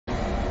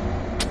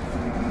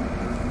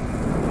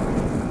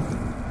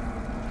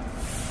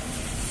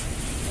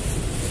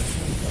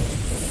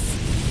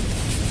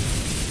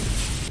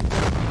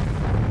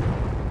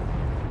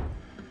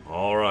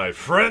right,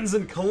 friends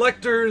and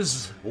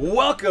collectors,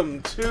 welcome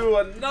to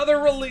another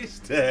release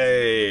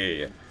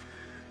day.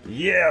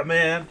 Yeah,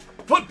 man,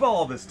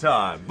 football this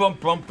time. Bum,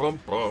 bum,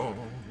 bum, bum.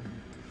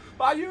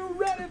 Are you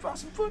ready for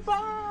some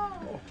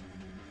football?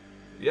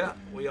 Yeah,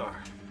 we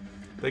are.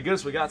 Thank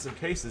goodness we got some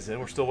cases in.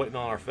 We're still waiting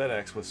on our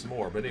FedEx with some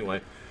more. But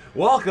anyway,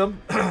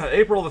 welcome,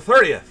 April the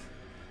 30th.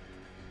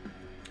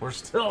 We're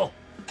still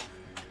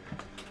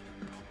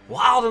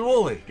wild and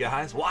woolly,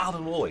 guys, wild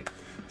and woolly.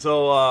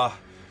 So,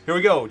 here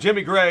we go.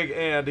 Jimmy, Greg,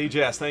 and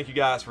DJS, thank you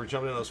guys for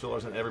jumping in those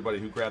fillers and everybody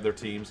who grabbed their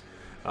teams.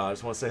 I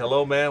just want to say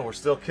hello, man. We're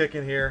still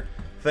kicking here.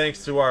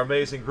 Thanks to our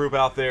amazing group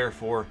out there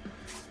for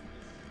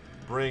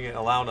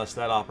allowing us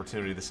that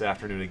opportunity this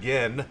afternoon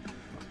again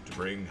to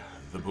bring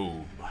the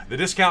boom. The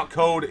discount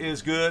code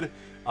is good.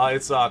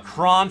 It's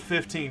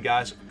CHRON15,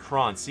 guys.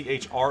 CHRON,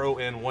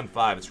 CHRON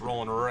 15. It's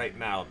rolling right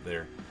now up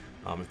there.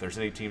 If there's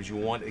any teams you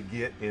want to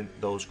get in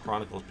those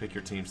Chronicles, pick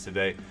your teams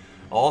today.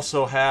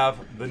 Also have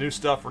the new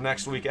stuff for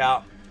next week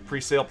out.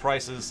 Pre-sale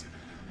prices,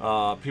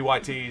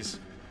 PYTs.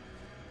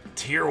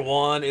 Tier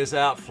 1 is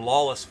out.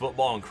 Flawless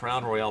football and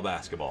Crown Royale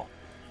basketball.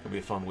 It'll be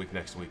a fun week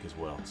next week as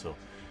well. So,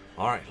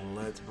 all right,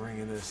 let's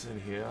bring this in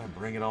here and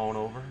bring it on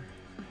over.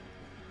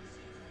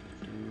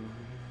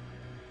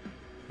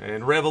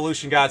 And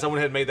Revolution, guys, I went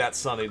ahead and made that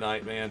Sunday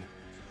night, man.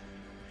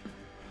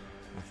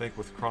 I think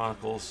with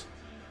Chronicles,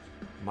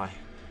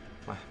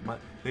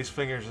 these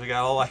fingers have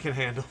got all I can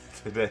handle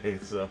today,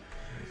 so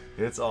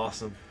it's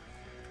awesome.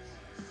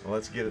 Well,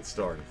 let's get it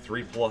started.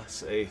 3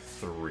 plus a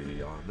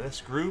 3 on this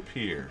group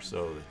here.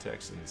 So the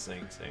Texans,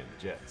 Saints, and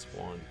the Jets.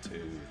 1, 2,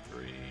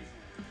 3,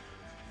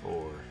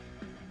 4,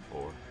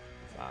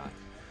 5,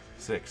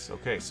 6.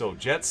 Okay, so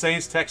Jets,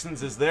 Saints,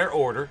 Texans is their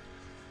order.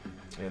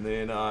 And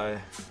then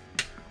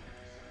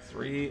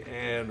 3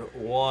 and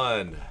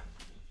 1.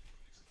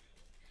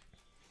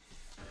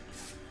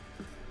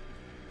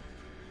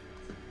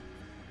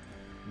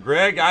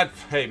 Greg,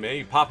 hey man,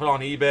 you pop it on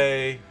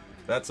eBay.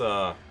 That's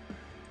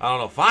I don't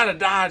know, find a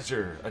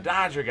Dodger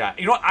guy.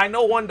 You know what? I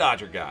know one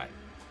Dodger guy.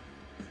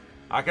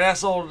 I could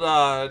ask old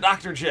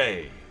Dr.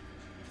 J,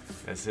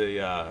 as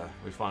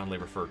we finally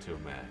refer to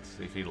him as.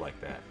 See if he'd like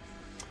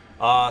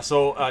that.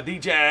 So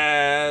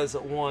D-Jazz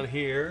 1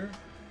 here.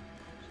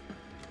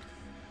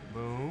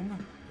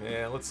 Boom.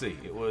 And let's see,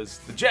 it was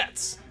the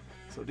Jets.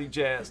 So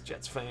D-Jazz,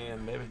 Jets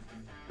fan, maybe.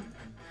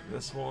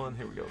 This one,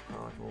 here we go,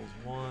 Chronicles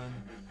 1.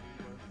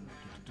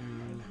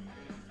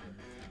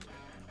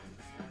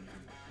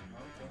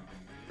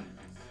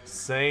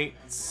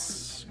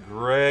 Saints,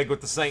 Greg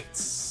with the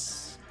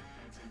Saints.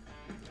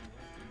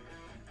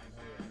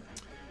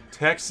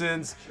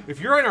 Texans,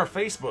 if you're in our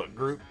Facebook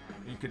group,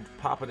 you could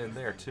pop it in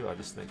there too, I'm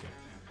just thinking.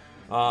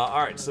 All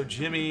right, so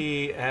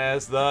Jimmy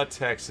has the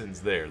Texans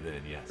there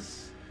then,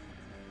 yes.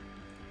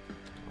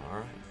 All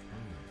right.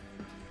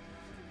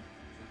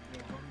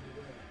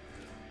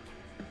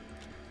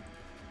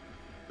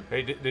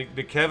 Hey,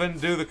 did Kevin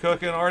do the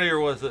cooking already, or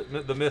was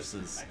it the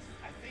missus?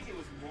 I think it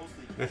was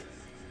mostly.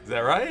 Is that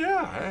right?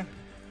 Yeah.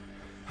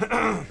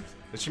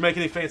 Did she make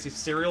any fancy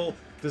cereal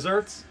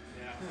desserts?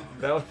 Yeah.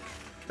 That was...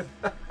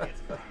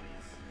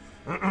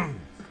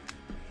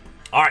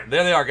 All right,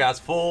 there they are, guys.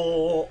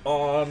 Full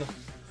on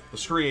the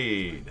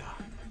screen.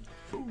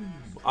 Boom.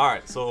 All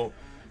right, so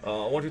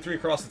 1, 2, 3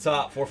 across the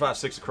top, 4, 5,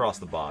 6 across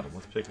the bottom.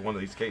 Let's pick one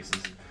of these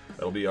cases.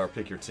 That'll be our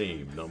pick your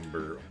team.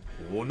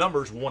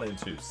 Numbers 1 and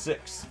 2,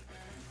 6.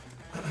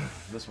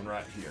 This one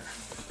right here.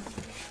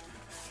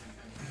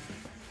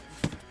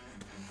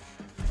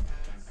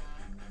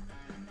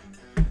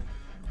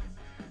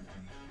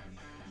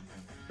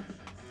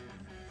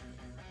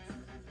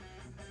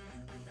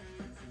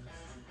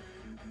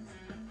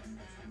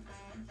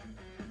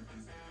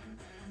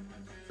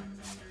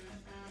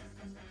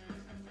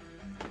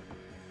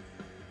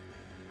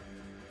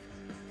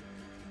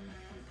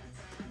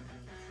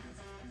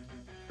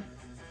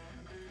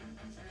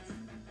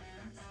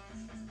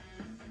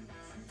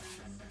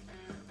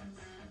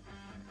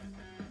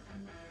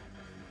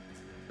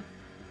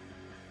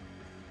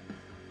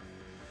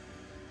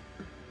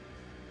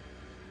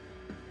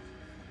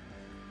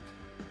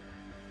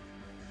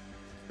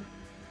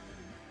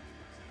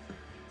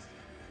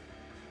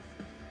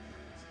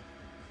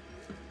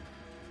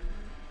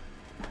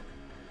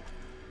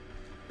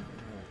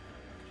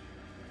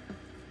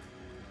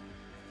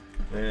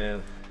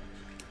 Man,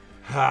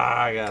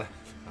 I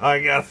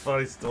got a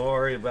funny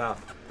story about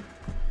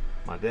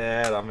my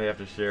dad. I may have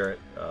to share it.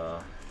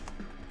 Man,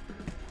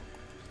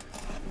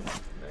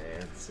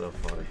 it's so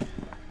funny.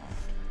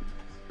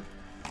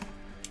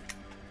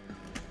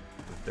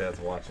 His dad's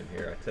watching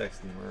here. I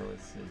texted him earlier.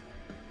 Let's see.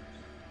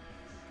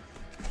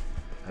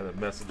 I had a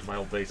message from my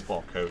old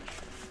baseball coach.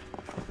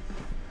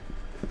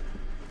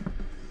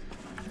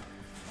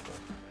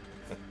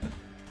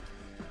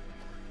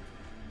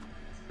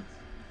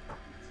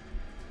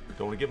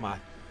 Don't want to get my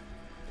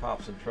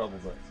pops in trouble,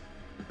 but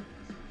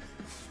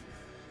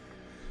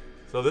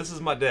so this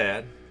is my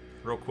dad,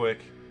 real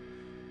quick.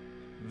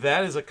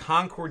 That is a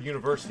Concord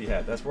University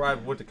hat. That's where I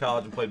went to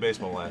college and played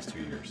baseball the last 2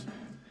 years.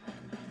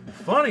 The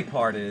funny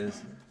part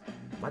is,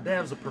 My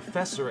dad was a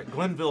professor at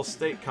Glenville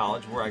State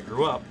College, where I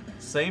grew up.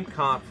 Same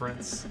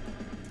conference.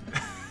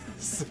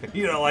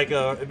 You know,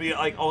 it'd be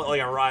like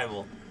a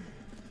rival.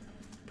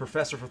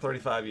 Professor for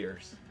 35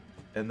 years,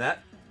 and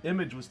that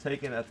image was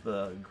taken at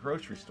the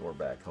grocery store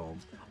back home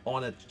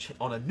on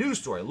a news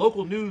story.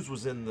 Local news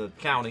was in the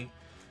county,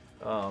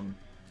 and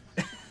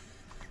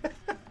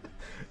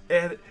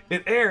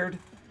it aired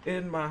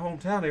in my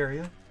hometown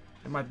area.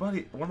 And my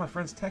buddy, one of my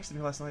friends, texted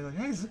me last night like,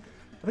 "Hey,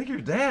 I think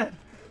your dad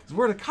is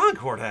wearing a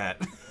Concord hat."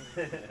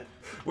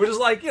 Which is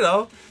like, you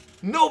know,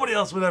 nobody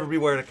else would ever be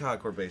wearing a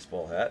Concord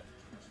baseball hat.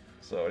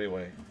 So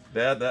anyway,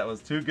 Dad, that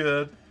was too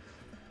good.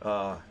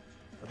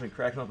 I've been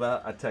cracking up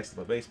about it. I texted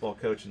my baseball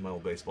coach and my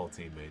old baseball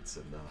teammates.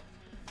 And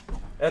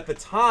at the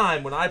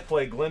time when I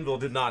played, Glenville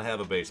did not have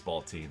a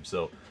baseball team.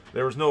 So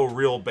there was no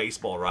real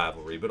baseball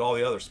rivalry. But all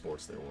the other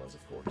sports there was,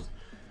 of course.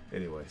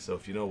 Anyway, so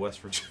if you know West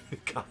Virginia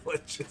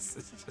College, it's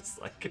just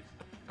like...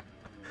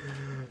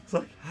 it's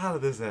like, how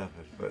did this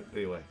happen? But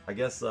anyway, I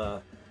guess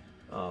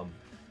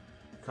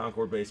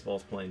Concord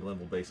Baseball's playing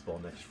Glenville Baseball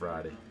next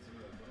Friday.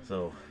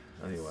 So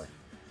anyway,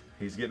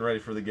 he's getting ready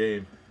for the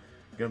game.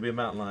 Gonna be a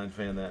Mountain Lion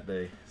fan that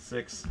day.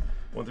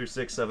 1 through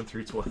 6, 7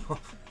 through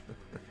 12.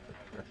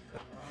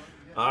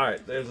 All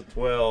right, there's a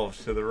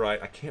 12 to the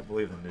right. I can't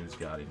believe the news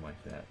got him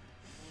like that.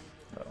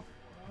 Oh,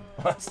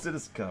 busted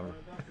his cover.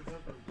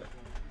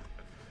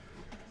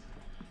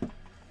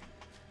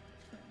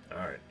 All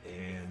right,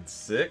 and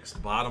 6,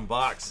 bottom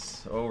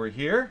box over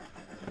here.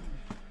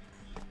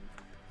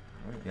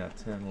 All right, got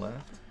 10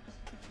 left.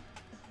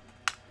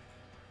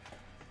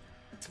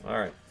 All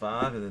right,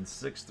 5, and then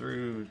 6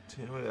 through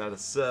 10 out of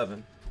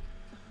 7.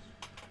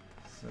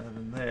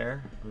 7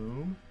 there,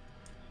 boom.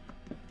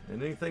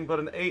 And anything but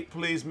an 8,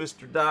 please,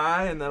 Mr.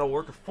 Die, and that'll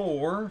work a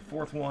 4.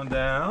 4th one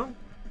down.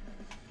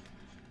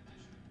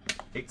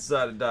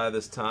 8-sided die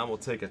this time. We'll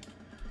take a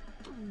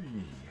 3.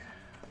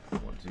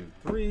 1, 2,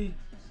 3.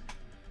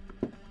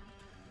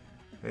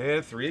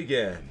 And 3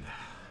 again.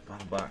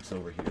 Bottom box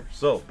over here.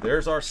 So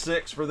there's our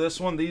 6 for this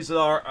one. These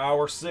are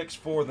our 6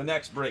 for the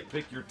next break.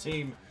 Pick your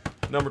team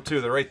number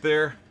 2. They're right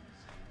there.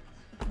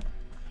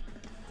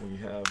 We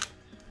have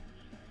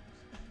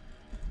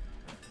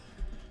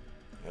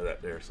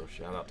that there. So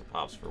shout out to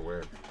Pops for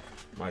wearing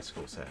my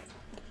school's hat.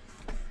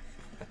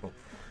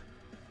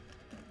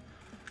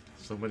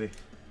 So many,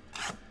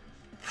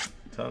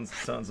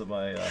 tons of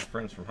my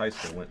friends from high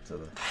school went to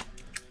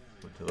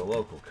the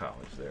local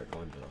college there,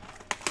 Glenville.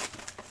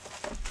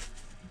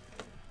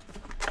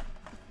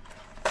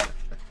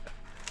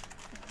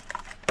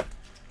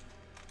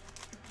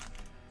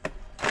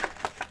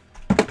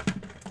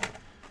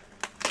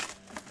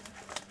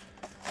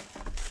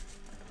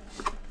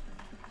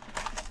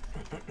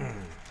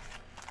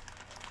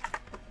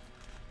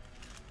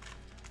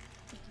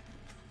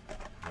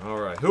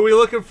 Who are we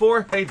looking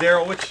for? Hey,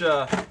 Daryl, which,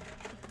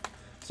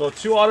 so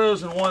 2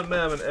 autos and 1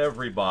 mem in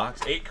every box.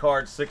 8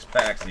 cards, 6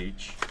 packs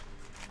each.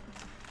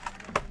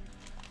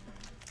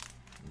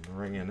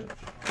 Ring in it.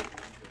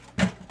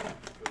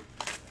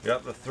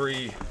 Got the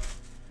three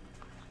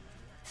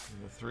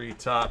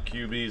top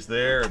QBs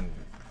there, and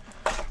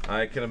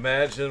I can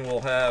imagine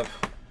we'll have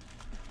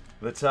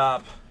the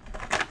top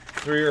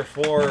 3 or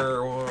 4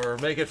 or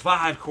make it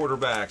 5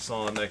 quarterbacks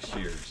on next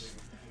year's.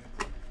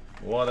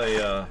 What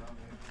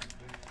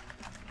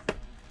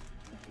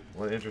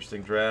an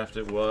interesting draft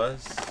it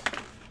was.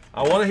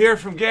 I want to hear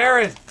from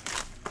Garrett.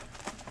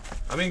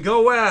 I mean,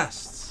 go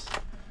West.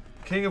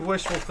 King of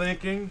wishful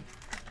thinking.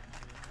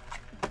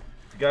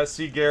 If you guys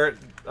see Garrett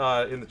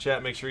in the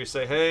chat, make sure you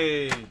say,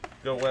 hey,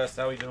 go West,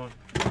 how are you doing?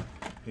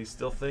 He's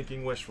still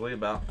thinking wishfully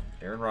about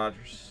Aaron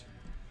Rodgers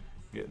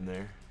getting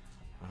there.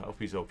 I hope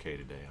he's okay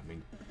today. I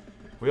mean,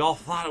 we all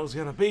thought it was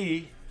going to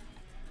be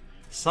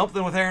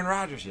something with Aaron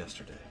Rodgers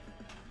yesterday.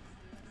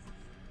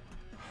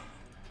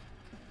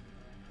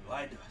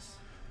 Lied to us.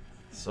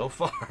 So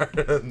far,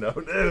 no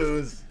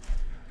news.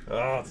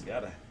 Oh, it's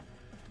gotta.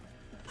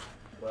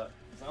 But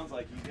sounds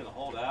like he's gonna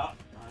hold out.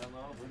 I don't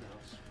know. Who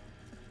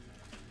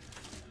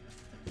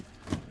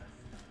knows?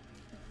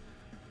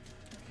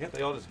 Can't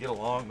they all just get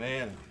along,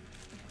 man?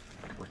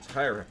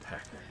 Retire a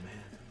Packer, man.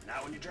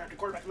 Not when you draft a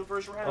quarterback in the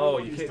first round. Oh,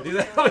 you can't do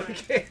that. Oh, you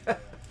can't.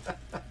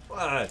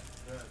 What?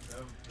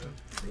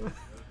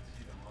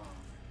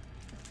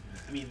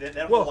 I mean, that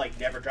whole like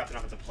never draft an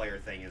offensive player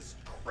thing is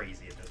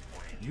crazy at this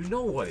point. You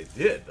know what it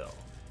did, though.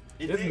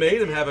 It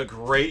made him have a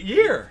great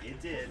year.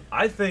 It did.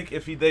 I think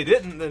if they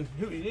didn't, then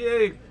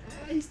yay.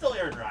 He's still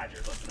Aaron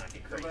Rodgers. Let's not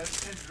get crazy.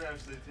 But in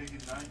drafts, they've taken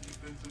 9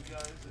 defensive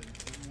guys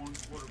and 1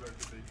 quarterback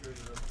that they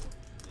traded up for.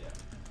 Yeah.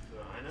 So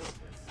I know.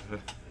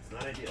 It's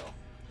not ideal.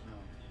 No.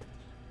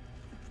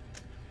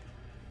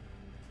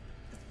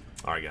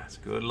 All right, guys.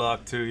 Good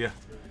luck to you.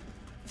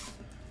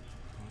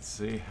 Let's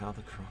see how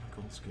the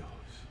Chronicles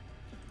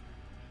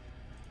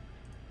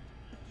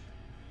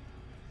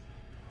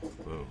goes.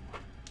 Boom.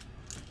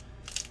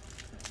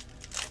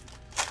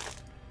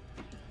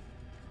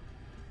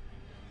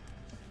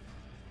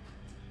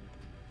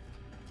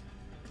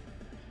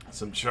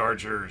 Some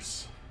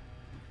Chargers.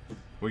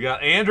 We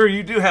got Andrew.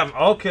 You do have him.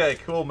 Okay,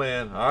 cool,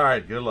 man. All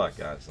right, good luck,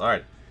 guys. All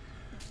right.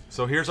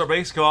 So here's our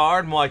base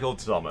card, Michael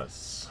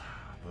Thomas.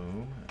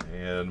 Boom.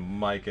 And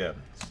Mike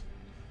Evans.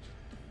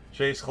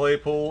 Chase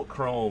Claypool,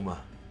 Chrome.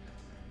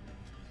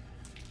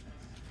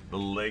 The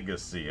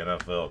Legacy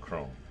NFL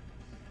Chrome.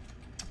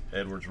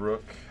 Edwards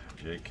Rook,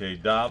 J.K.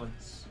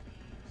 Dobbins,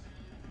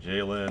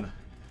 Jalen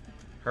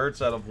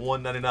Hurts out of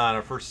 199,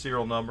 our first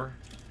serial number.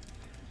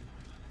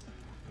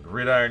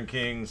 Gridiron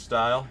King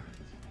style.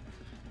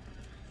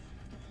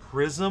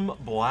 Prism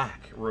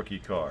Black rookie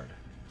card.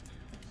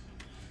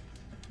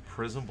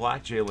 Prism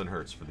Black Jalen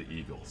Hurts for the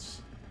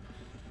Eagles.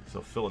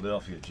 So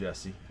Philadelphia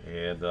Jesse.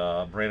 And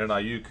Brandon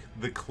Ayuk,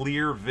 the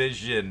Clear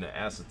Vision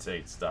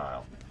acetate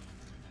style.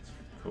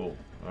 Cool.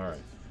 All right.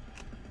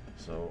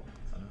 So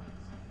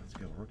let's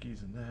go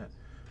rookies in that.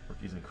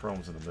 Rookies and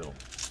chromes in the middle.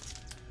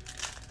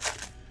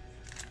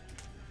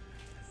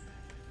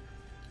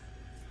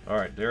 All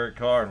right, Derek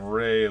Carr and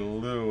Ray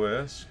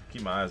Lewis.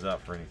 Keep my eyes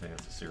out for anything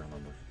that's a serial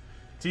number.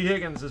 T.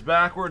 Higgins is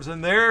backwards,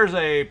 and there's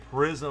a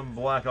Prism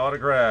Black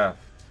autograph.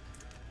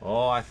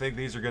 Oh, I think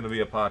these are going to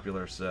be a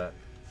popular set.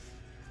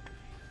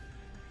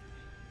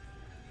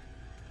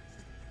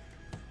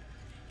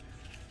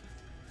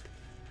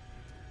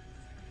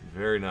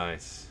 Very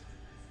nice.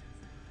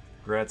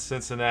 Congrats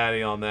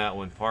Cincinnati on that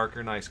one.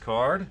 Parker, nice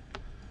card.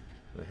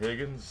 The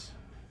Higgins.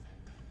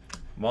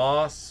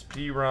 Moss,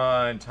 P.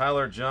 Ryan,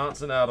 Tyler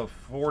Johnson out of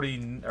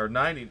 40 or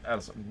 90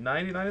 out of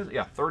 99.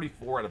 Yeah,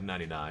 34 out of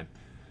 99.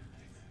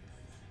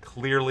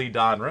 Clearly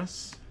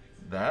Donruss.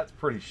 That's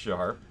pretty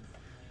sharp.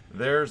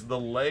 There's the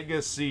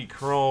Legacy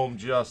Chrome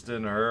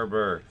Justin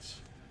Herbert.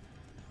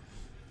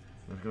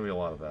 There's going to be a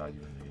lot of value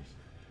in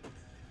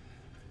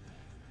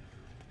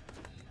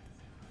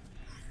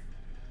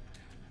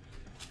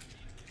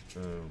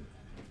these. Boom.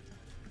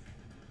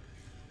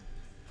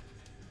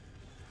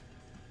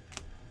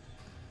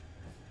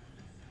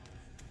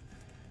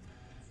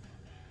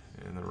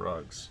 And the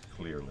Rugs,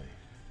 clearly.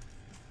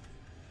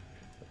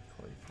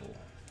 Claypool.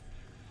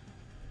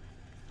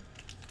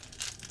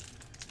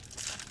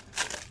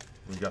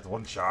 We got the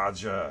one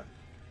charger.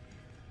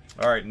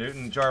 All right,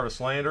 Newton,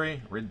 Jarvis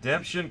Landry,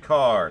 redemption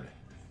card.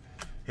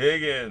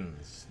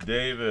 Higgins,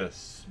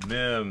 Davis,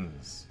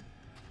 Mims.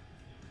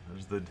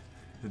 There's the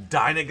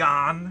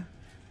Dynagon.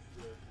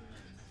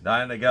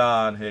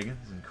 Dynagon,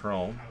 Higgins, and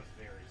Chrome.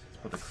 Let's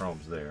put the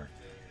Chromes there.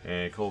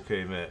 And Cole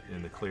Kmet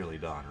in the clearly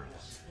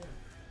Donruss.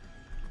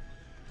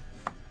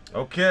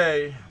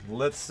 Okay,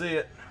 let's see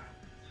it.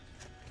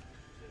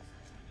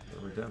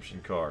 The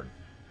redemption card.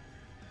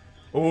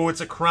 Oh,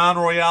 it's a Crown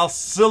Royale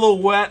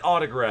silhouette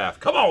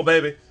autograph. Come on,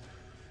 baby.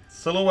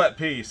 Silhouette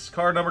piece.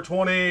 Card number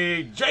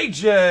 20.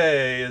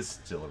 JJ is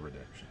still a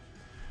redemption.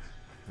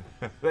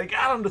 They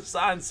got him to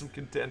sign some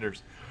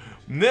contenders.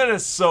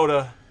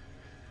 Minnesota.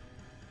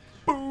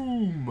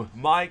 Boom.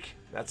 Mike,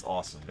 that's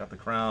awesome. Got the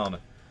Crown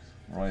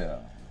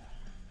Royale.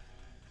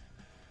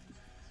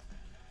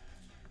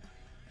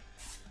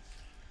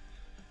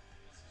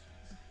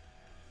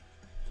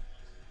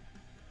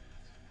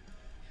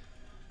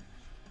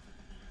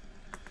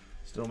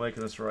 Still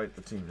making us write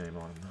the team name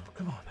on him, though.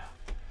 Come on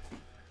now.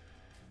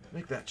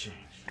 Make that change.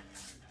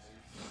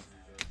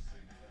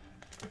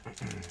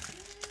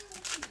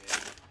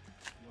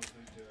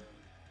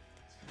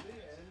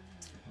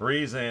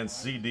 Breeze and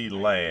CD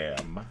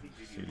Lamb.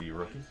 CD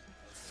rookie.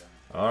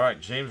 All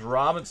right, James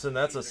Robinson.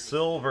 That's a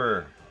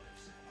silver.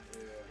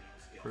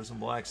 Prism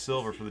Black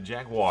silver for the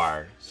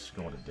Jaguars.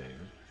 Going to David.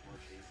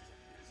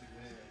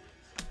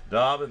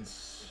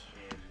 Dobbins.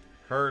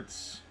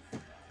 Hurts.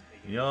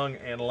 Young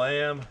and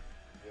Lamb.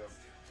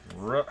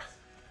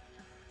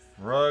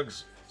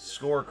 Ruggs,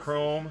 Score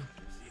Chrome,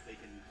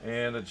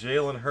 and a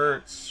Jalen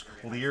Hurts,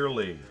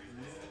 clearly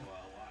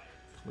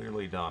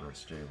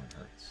Donruss, Jalen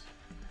Hurts.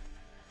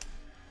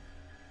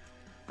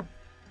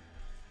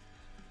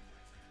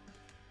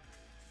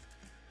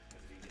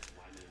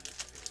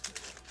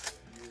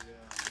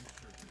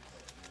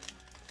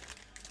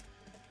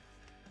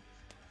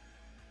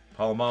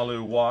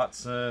 Palomalu,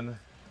 Watson,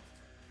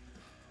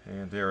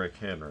 and Derrick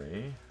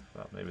Henry.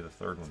 Thought maybe the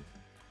third one.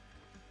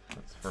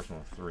 That's the first one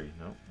with 3.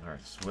 Nope. All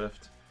right,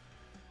 Swift.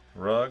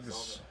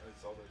 Ruggs.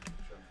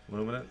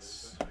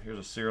 Luminance. Here's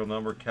a serial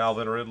number.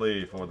 Calvin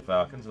Ridley for the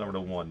Falcons, number to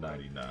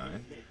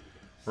 199.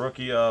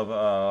 Rookie of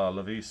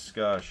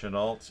Laviska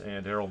Shenault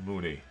and Darrell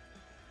Mooney.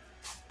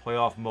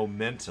 Playoff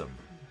momentum.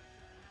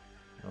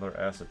 Another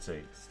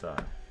acetate style.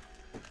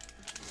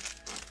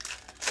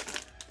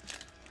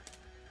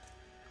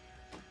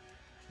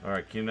 All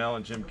right, Keenan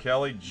Allen, Jim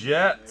Kelly,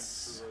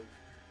 Jets.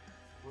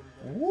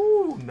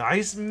 Woo,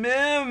 nice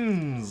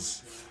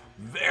Mims.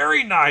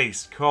 Very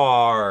nice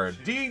card.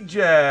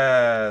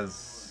 D-Jazz.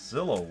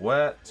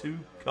 Silhouette,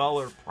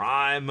 2-color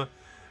prime.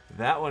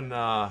 That one,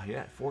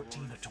 yeah,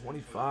 14 to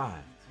 25.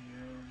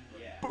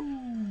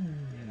 Boom.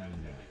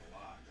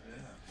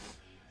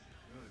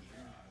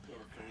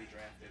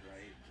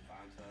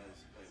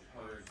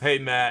 Hey,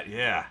 Matt,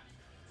 yeah.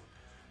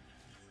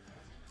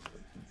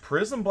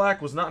 Prism Black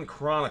was not in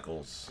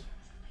Chronicles.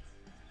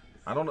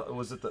 I don't know.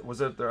 Was it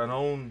an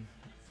own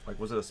Like,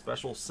 was it a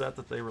special set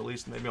that they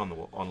released maybe on the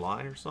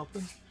online or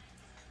something?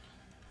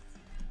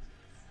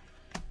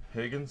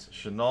 Higgins,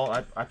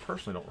 Chenault. I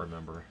personally don't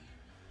remember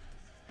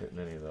hitting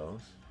any of those.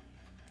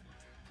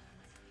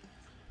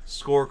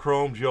 Score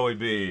Chrome, Joey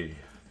B.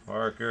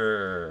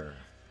 Parker.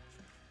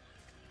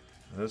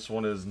 This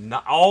one is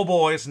not. Oh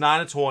boy, it's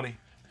 9 of 20.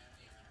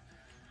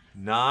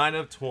 9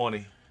 of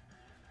 20.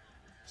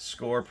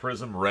 Score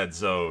Prism Red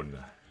Zone.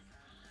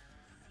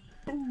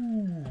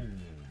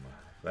 Boom.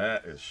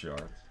 That is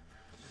sharp.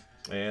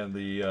 And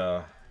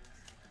the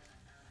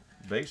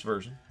base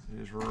version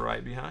is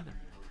right behind him.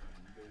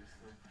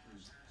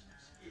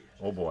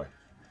 Oh boy.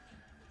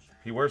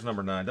 He wears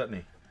number 9, doesn't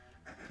he?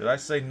 Did I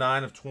say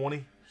 9 of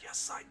 20?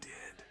 Yes, I did.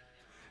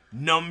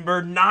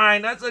 Number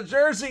 9. That's a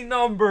jersey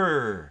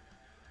number.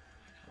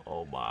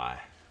 Oh my.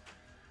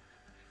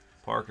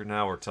 Parker,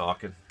 now we're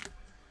talking.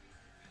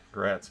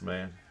 Congrats,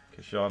 man.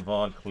 Keyshawn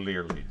Vaughn,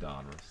 clearly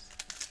Donruss.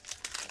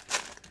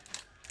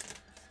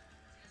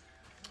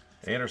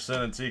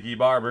 Anderson and Tiki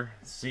Barber.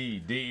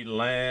 C.D.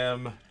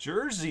 Lamb.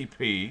 Jersey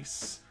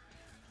piece.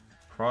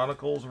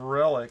 Chronicles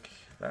relic.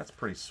 That's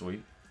pretty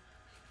sweet.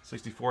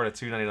 64 out of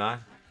 299.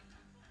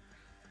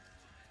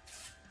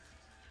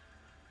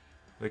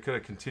 They could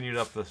have continued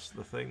up the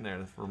thing there.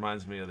 That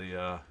reminds me of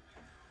the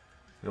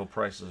old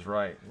Price is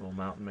Right. Little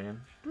mountain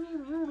man.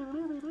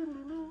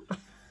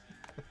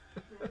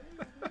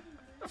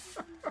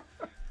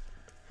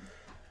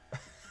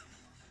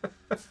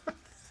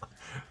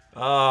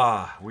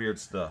 Weird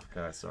stuff.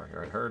 Guys, sorry. All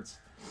right, Hurts.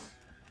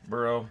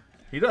 Burrow.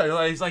 He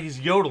does. He's like he's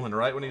yodeling,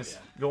 right, when he's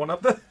going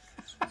up the.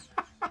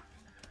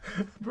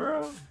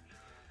 Burrow.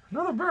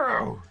 Another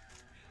Burrow.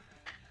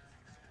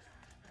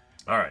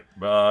 All right.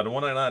 The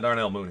 199,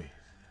 Darnell Mooney.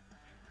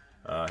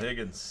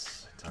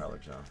 Higgins. Tyler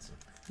Johnson.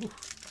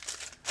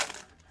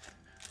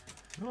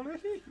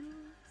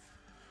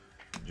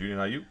 Julian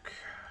Ayuk.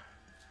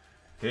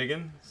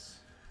 Higgins.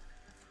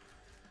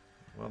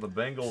 Well, the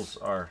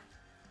Bengals are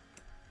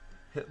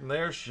hitting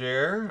their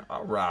share.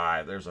 All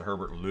right. There's a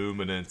Herbert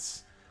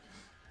Luminance.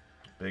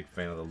 Big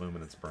fan of the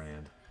Luminance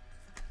brand.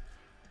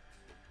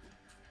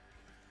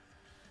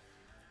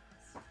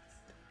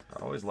 I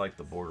always like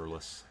the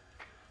borderless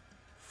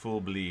full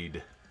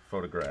bleed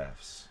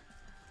photographs.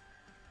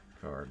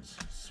 Cards.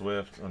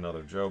 Swift.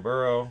 Another Joe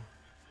Burrow.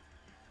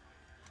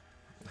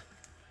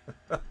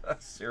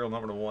 Serial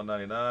number to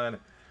 199.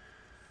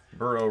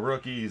 Burrow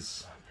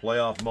rookies.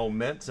 Playoff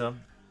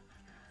momentum.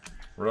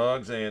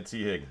 Ruggs and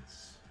T.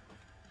 Higgins.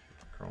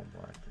 Chrome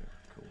black there.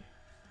 Cool.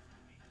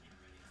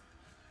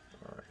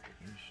 Alright.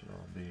 You should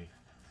all be.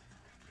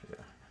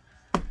 Yeah.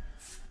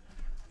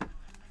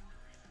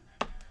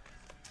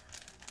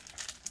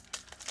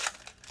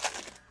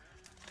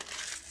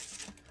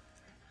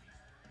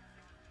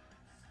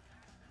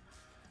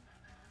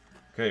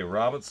 Okay,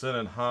 Robinson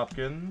and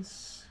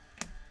Hopkins.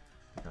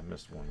 I think I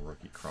missed one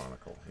rookie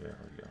chronicle. Here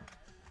we go.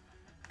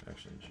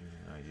 Actually,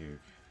 Julian Ayuk.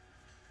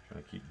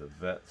 Trying to keep the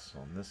vets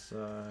on this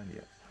side.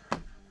 Yep.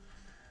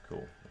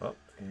 Cool. Up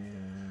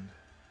and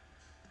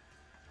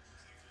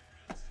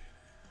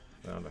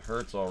down to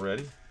Hurts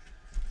already.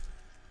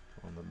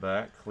 On the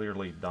back,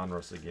 clearly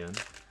Donruss again.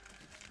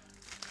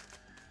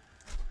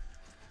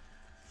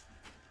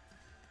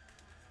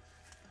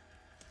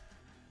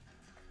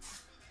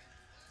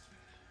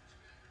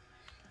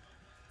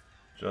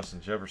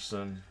 Justin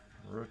Jefferson,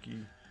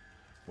 rookie.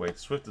 Wait,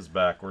 Swift is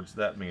backwards.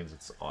 That means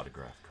it's an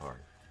autographed card.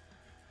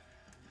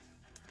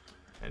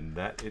 And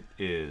that it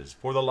is.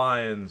 For the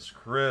Lions,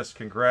 Chris,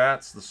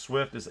 congrats. The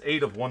Swift is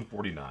 8 of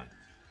 149.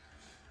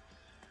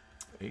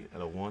 8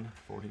 out of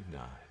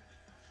 149.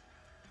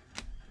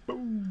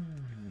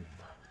 Boom.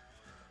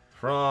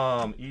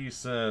 From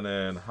Eason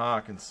and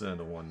Hawkinson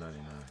to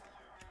 199.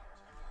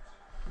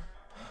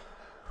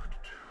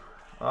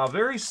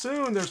 Very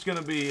soon there's going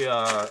to be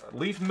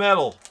Leaf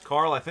Metal.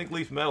 Carl, I think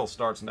Leaf Metal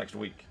starts next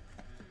week.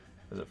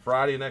 Is it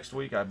Friday next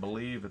week? I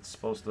believe it's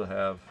supposed to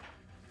have.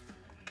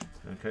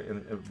 Okay,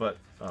 but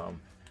we'll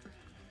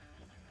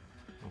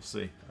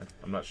see.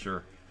 I'm not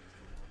sure.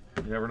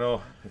 You never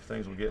know if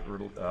things will get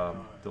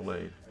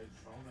delayed.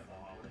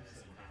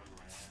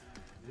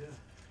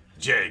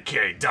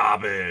 J.K.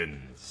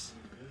 Dobbins.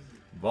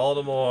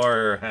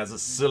 Baltimore has a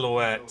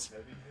silhouette.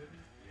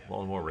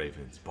 Baltimore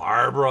Ravens.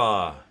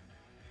 Barbara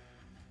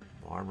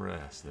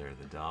S. there.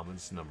 The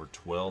Dobbins, number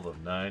 12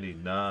 of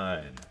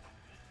 99.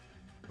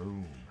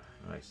 Boom.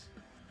 Nice.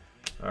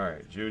 All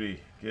right. Judy,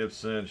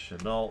 Gibson,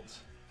 Chenault,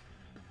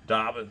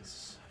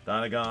 Dobbins,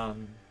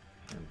 Donegan,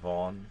 and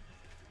Vaughn.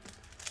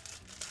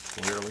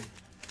 Clearly.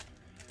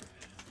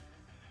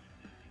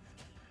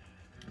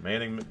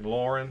 Manning,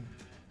 McLaurin.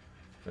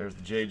 There's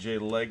the J.J.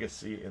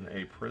 Legacy in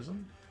a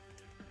prism.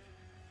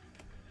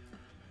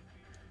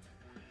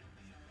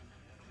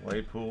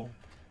 Claypool.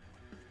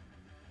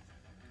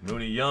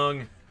 Mooney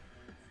Young.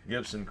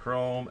 Gibson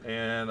Chrome.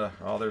 And,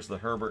 there's the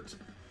Herbert.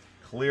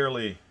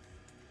 Clearly.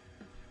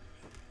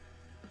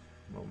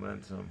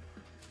 Momentum.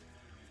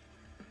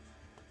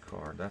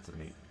 Card. That's a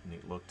neat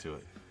look to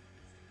it.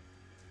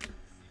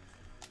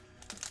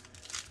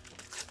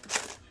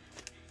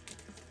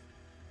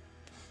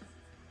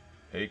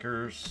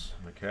 Akers,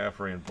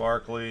 McCaffrey and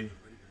Barkley,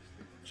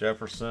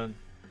 Jefferson,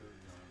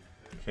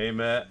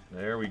 K-Met.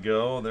 There we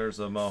go. There's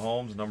a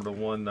Mahomes, number to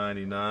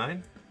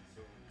 199.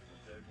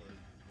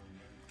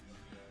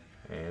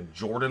 And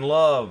Jordan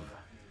Love,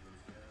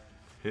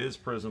 his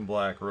Prism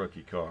Black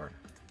rookie card.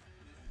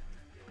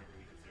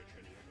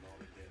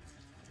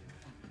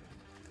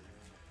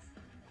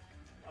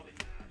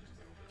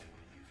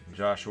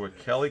 Joshua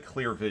Kelly,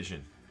 Clear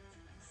Vision.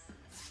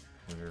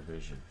 Clear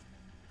Vision.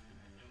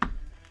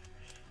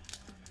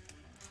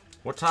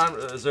 What time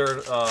is there?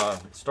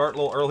 Start a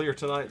little earlier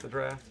tonight, the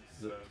draft?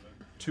 Is it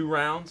 2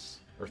 rounds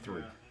or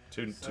 3? Yeah.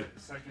 Two.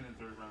 Second and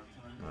third round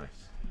tonight.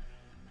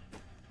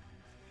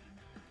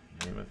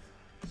 Nice. Namath,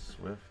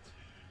 Swift,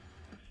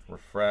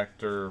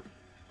 Refractor,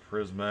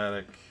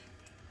 Prismatic,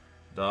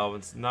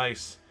 Dobbins.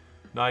 Nice,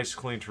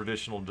 clean,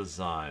 traditional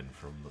design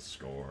from the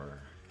score.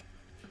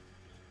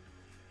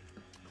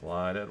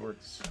 Clyde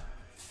Edwards,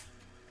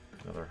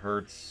 another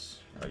Hurts,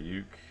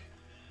 Ayuk,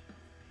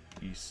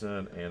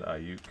 Eason, and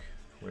Ayuk,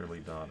 clearly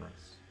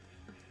Donruss.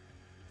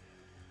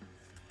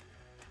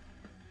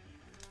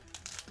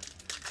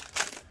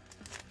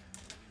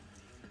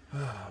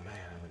 Oh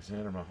man,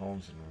 Alexander,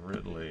 Mahomes, and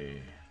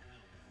Ridley.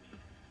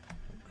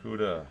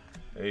 Okuda,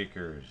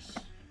 Akers,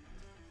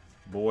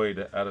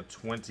 Boyd out of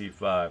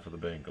 25 for the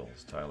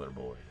Bengals, Tyler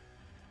Boyd.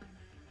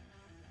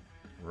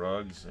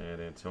 Ruggs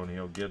and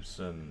Antonio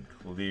Gibson,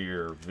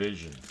 Clear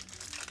Vision.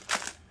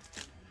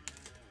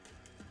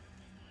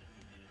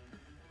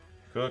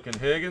 Cook and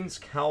Higgins,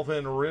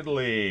 Calvin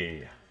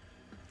Ridley.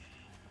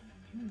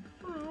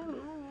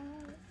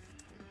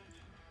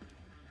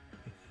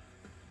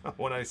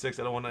 196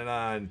 out of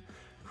 199.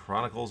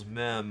 Chronicles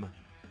Mem.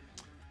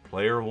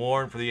 Player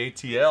worn for the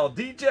ATL.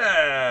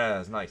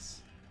 D-Jazz.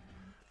 Nice.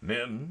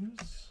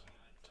 Mims.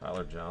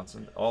 Tyler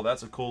Johnson. Oh,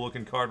 that's a cool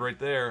looking card right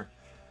there.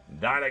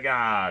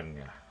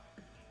 Dynagang.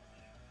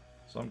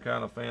 Some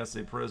kind of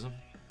fancy prism.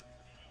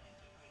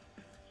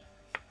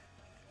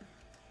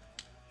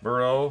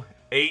 Burrow.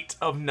 8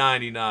 of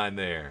 99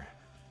 there.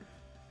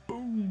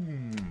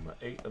 Boom.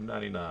 8 of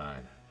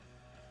 99.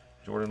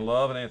 Jordan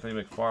Love and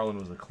Anthony McFarland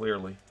was the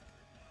clearly.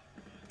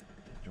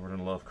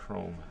 Jordan Love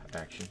Chrome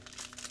action.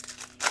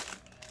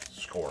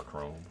 Score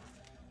Chrome.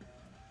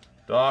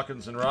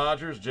 Dawkins and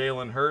Rogers.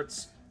 Jalen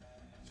Hurts.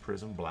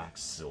 Prism Black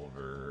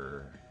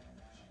Silver.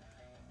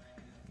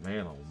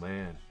 Man, oh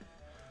man.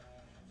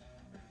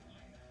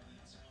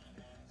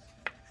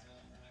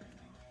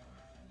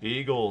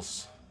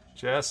 Eagles.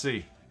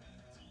 Jesse.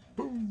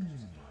 Boom.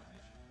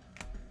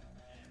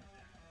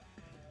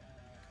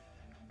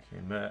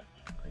 K-Met.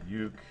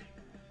 Ayuk.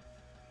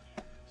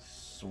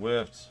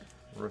 Swift.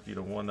 Rookie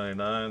to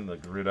 199. The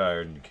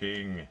Gridiron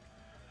King.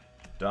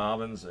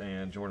 Dobbins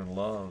and Jordan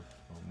Love.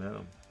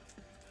 Momentum.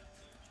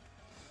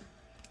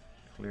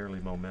 Clearly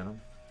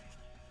momentum.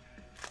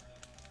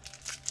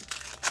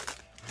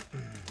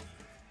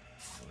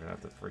 We're gonna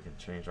have to freaking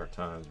change our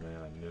times,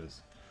 man. I knew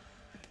this.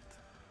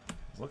 I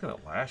was looking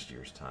at last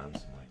year's times.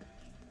 I'm like,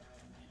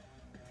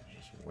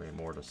 there's way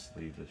more to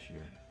sleeve this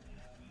year.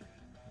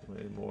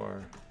 Way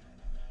more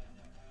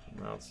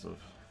amounts of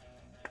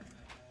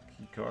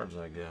key cards,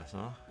 I guess,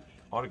 huh?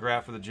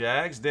 Autograph for the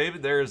Jags.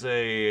 David, there's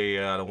a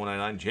out of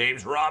 199.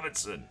 James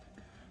Robinson.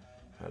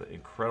 Had an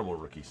incredible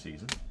rookie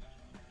season.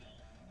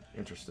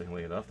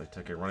 Interestingly enough, they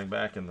took a running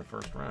back in the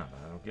first round.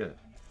 I don't get it.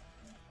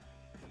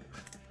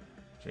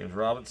 James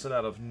Robinson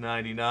out of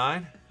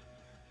 99.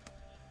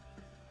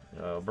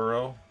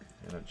 Burrow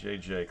and a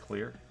JJ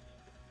Clear.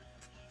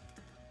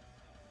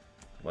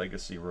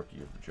 Legacy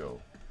rookie of Joe.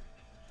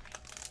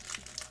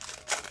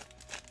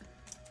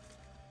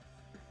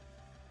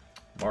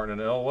 Martin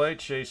and Elway.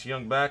 Chase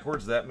Young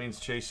backwards. That means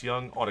Chase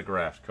Young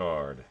autographed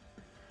card.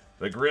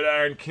 The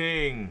Gridiron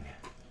King.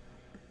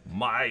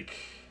 Mike.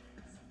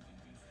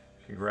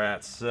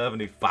 Congrats.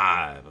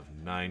 75 of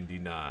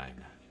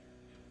 99.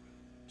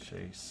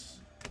 Chase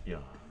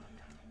Young.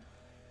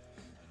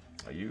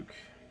 Ayuk,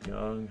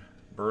 Young,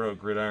 Burrow,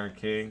 Gridiron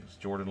Kings,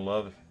 Jordan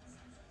Love,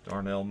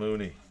 Darnell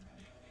Mooney,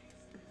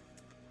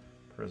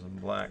 Prism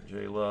Black,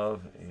 J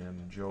Love,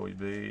 and Joey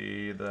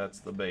B. That's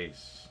the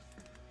base.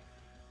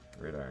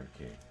 Gridiron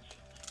King.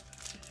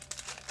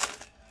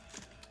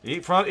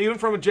 Even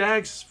from a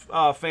Jags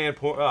fan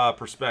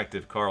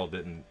perspective, Carl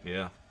didn't,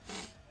 yeah.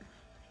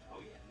 Oh,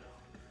 yeah,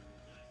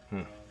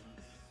 no.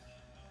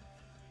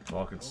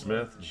 Malcolm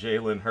Smith,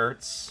 Jalen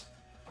Hurts.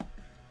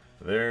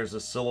 There's a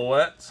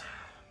silhouette.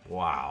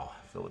 Wow,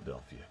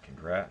 Philadelphia.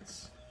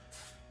 Congrats.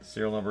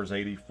 Serial number is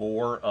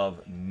 84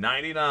 of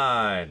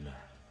 99.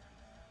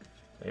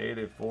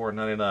 84 of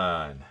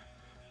 99.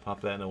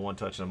 Pop that into one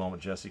touch in a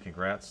moment, Jesse.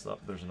 Congrats. Oh,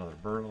 there's another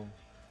Burrow.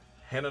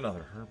 And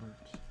another Herbert.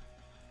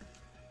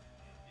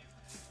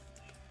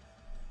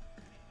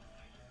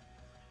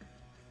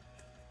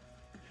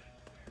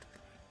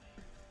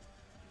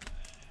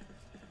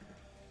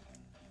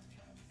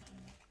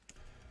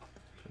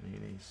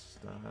 Panini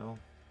style.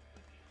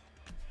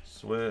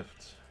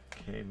 Swift,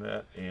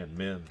 K-Met, and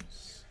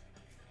Mims.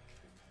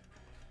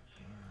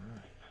 All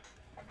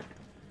right.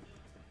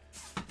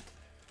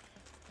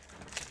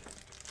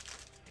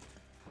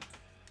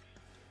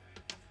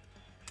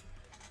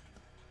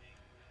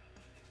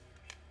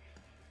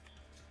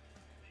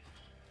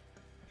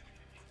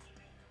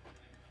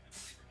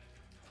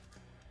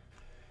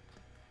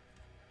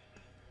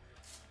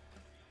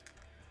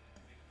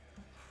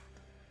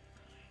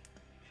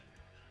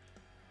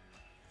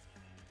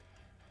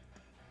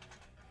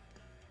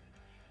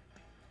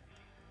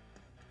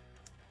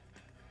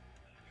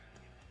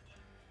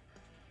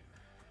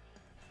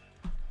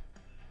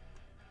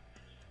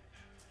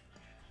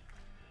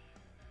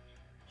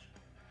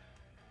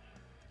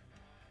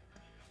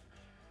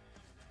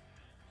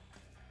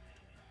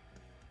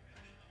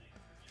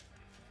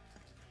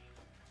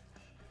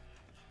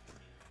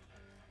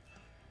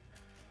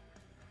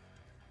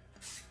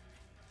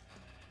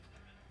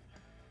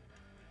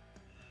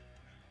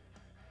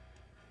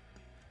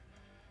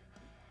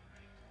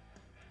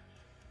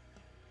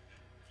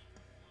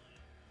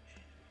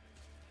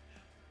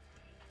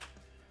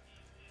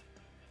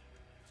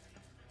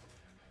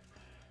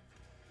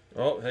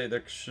 Oh, hey,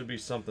 there should be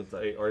something.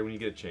 Hey, all right, when you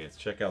get a chance,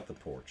 check out the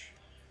porch.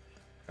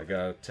 I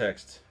got a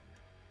text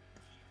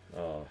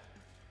that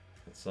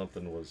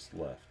something was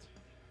left.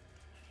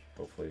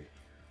 Hopefully,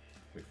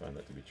 we find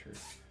that to be true.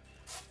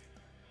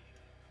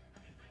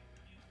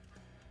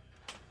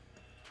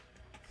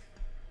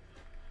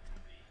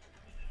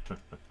 All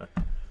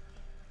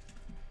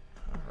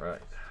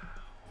right.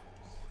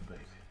 Oh,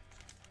 baby.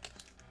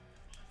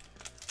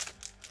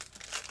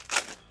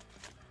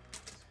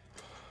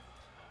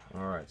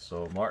 All right,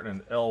 so Martin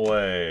and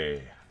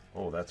Elway.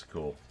 Oh, that's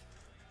cool.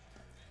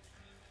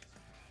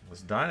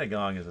 This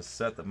Dynagong is a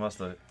set that must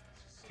have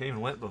came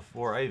and went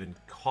before I even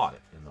caught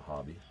it in the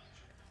hobby.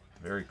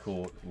 Very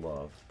cool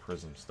love,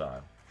 Prism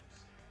style.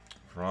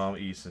 From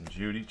Eason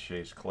Judy,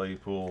 Chase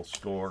Claypool,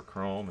 Score,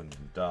 Chrome, and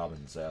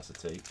Dobbins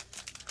acetate.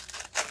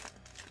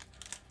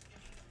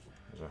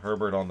 There's a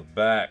Herbert on the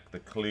back, the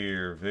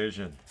Clear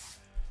Vision.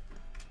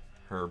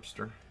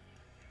 Herbster.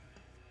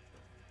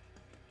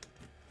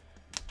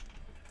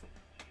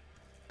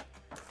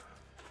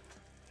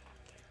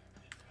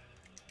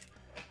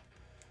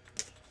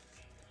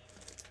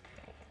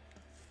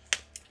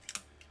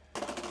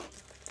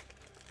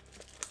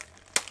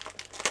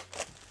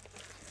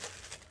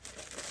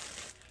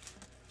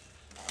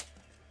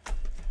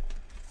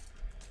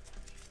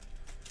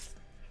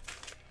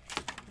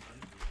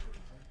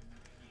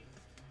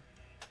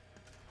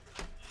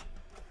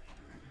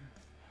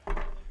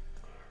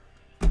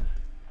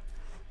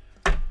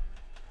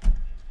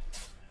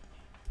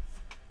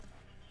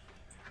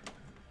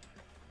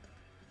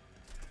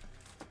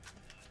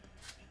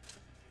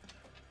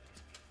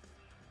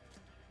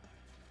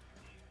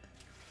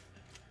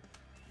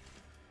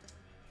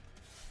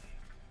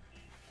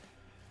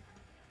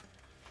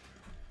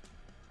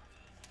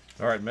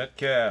 All right,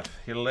 Metcalf,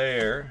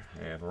 Hilaire,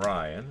 and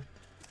Ryan.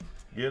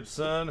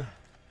 Gibson,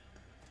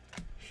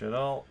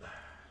 Chenault,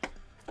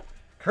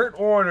 Kurt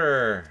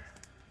Warner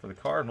for the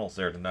Cardinals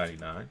there to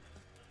 99.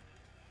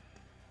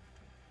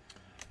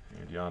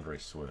 And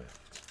DeAndre Swift.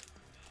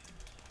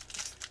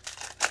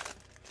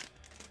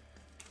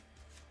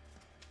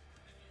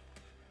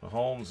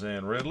 Mahomes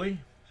and Ridley.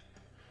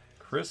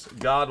 Chris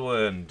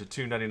Godwin to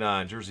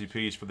 299. Jersey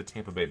piece for the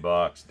Tampa Bay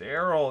Bucks.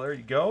 Darryl, there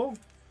you go.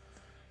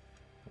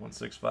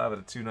 165 out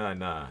of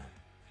 299.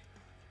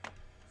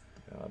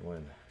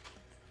 Godwin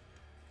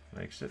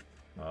makes it.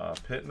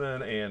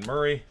 Pittman and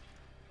Murray.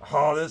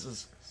 Oh, this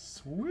is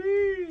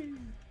sweet.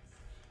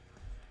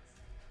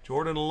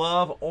 Jordan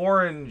Love,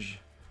 orange.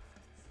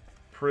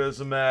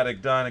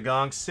 Prismatic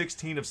Dynagong,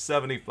 16 of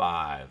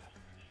 75.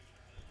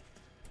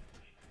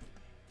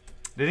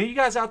 Did any of you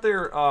guys out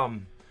there,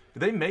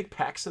 did they make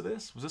packs of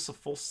this? Was this a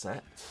full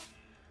set?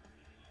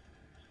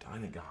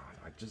 Dynagong,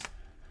 I just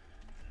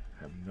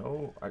have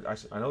no...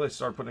 I know they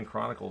started putting in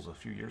Chronicles a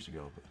few years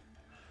ago, but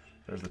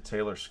there's the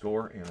Taylor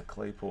Score and a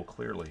Claypool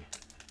clearly.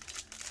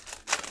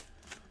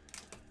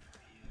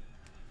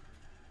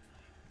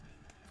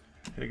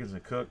 Higgins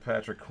and Cook,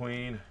 Patrick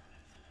Queen,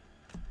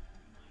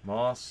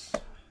 Moss.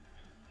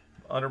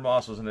 Under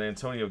Moss was an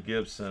Antonio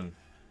Gibson.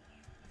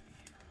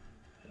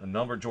 A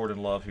number Jordan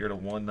Love here to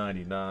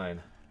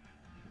 199.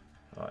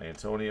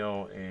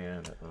 Antonio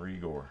and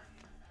Rigor.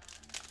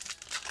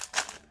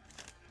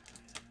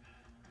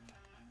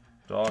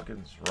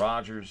 Dawkins,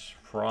 Rogers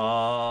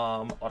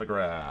from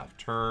autograph.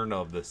 Turn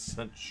of the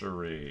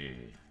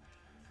century.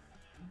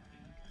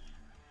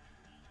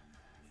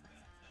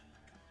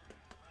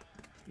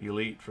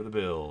 Elite for the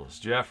Bills.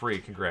 Jeffrey,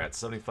 congrats.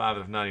 75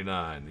 of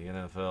 99. The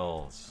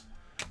NFL's.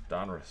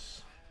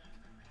 Donruss.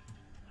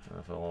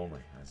 NFL only.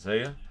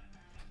 Isaiah.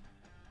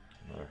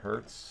 Another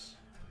Hurts.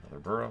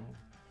 Another Burrow.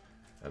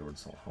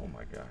 Edwards. Oh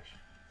my gosh.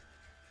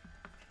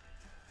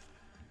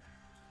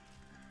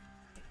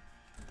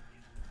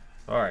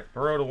 All right,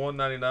 Burrow to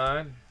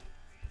 199.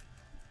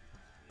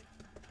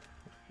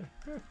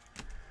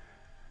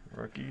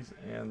 Rookies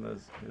and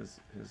his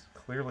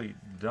clearly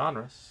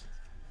Donruss.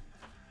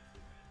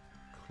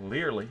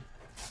 Clearly.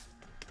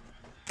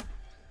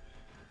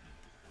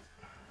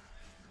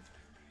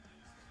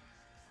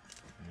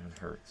 And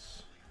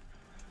Hurts.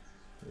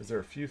 Is there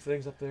a few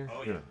things up there?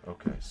 Oh, good. yeah.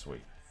 Okay,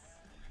 sweet.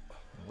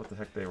 What the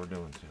heck they were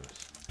doing to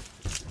us.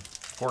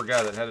 Poor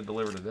guy that had it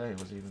delivered today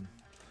was even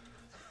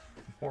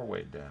more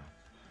weighed down.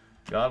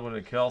 Godwin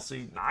and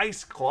Kelsey.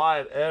 Nice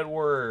Clyde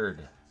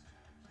Edward.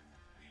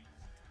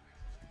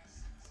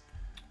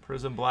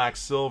 Prism Black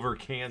Silver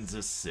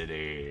Kansas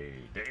City.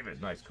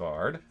 David, nice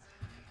card.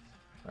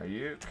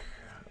 Ayuk.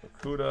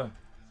 Okuda.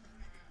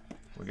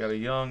 We got a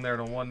Young there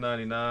to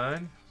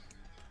 199.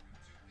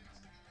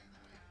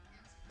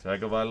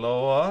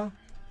 Tagovailoa.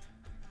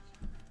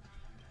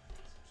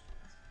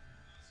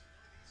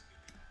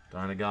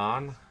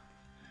 Dynagong.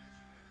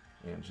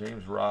 And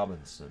James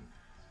Robinson.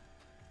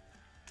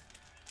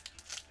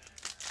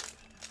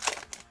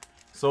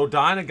 So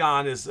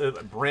Dynagong is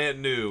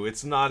brand new.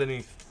 It's not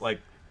any like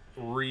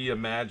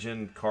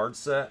reimagined card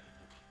set,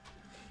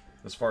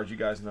 as far as you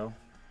guys know.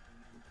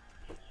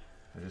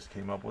 I just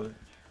came up with it.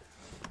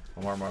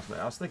 Omar Martin.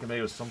 I was thinking maybe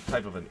it was some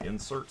type of an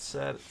insert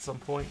set at some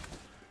point.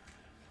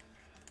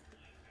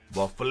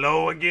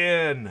 Buffalo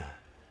again.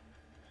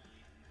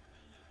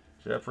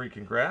 Jeffrey,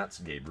 congrats.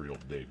 Gabriel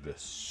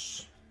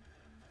Davis.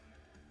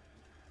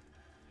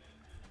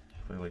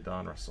 Clearly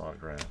Don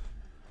autograph.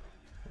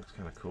 Looks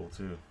kind of cool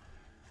too.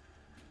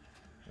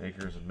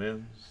 Akers and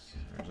Mims.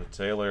 There's a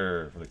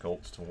Taylor for the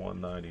Colts to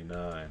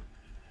 199.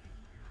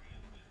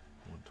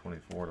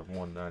 124 to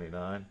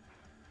 199.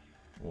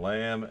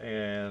 Lamb,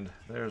 and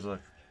there's a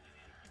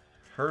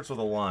Hurts with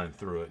a line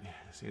through it.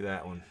 See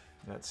that one?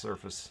 That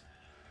surface.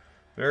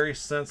 Very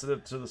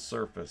sensitive to the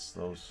surface,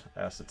 those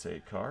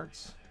acetate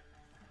cards.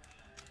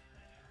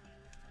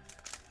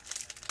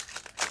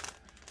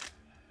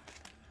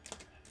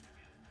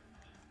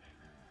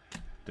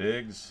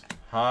 Diggs,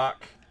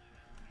 Hawk,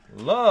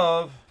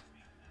 Love.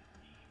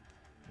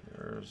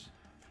 There's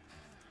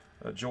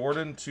a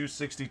Jordan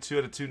 262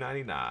 out of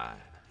 299.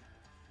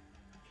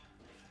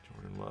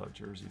 Jordan Love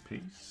jersey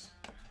piece.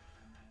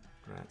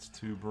 Congrats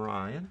to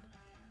Brian.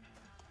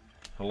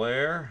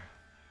 Hilaire,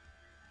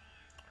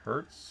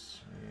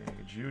 Hurts,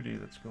 and Judy.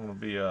 That's going to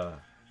be a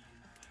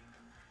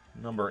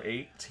number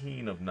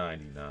 18 of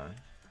 99.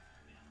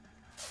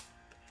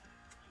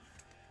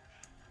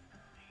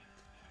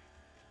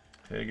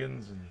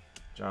 Higgins and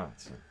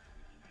Johnson.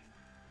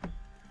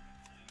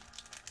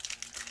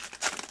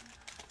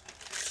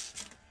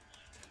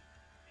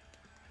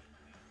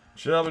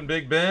 Chubb and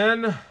Big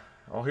Ben.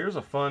 Oh, here's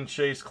a fun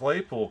Chase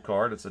Claypool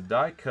card. It's a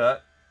die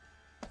cut.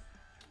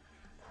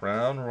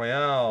 Crown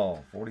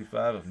Royale,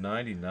 45 of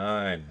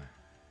 99.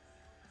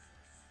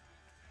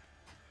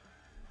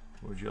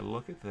 Would you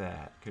look at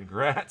that?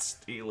 Congrats,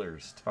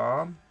 Steelers,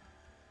 Tom.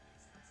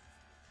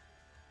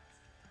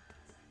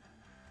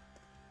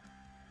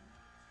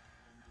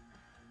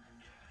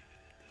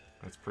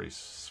 That's pretty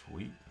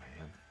sweet,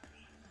 man.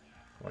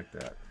 I like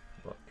that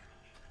look.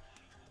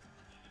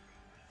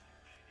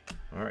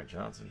 All right,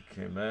 Johnson,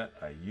 Kemet,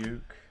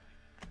 Ayuk,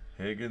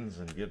 Higgins,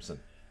 and Gibson.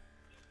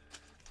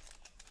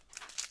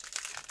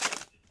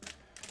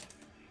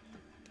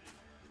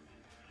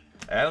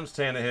 Adams,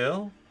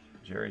 Tannehill,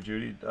 Jerry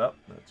Judy up.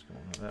 That's going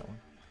on that one.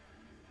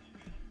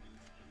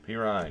 P.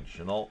 Ryan,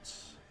 Chenault,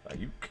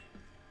 Ayuk,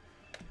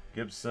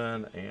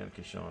 Gibson, and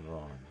Keyshawn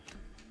Vaughn.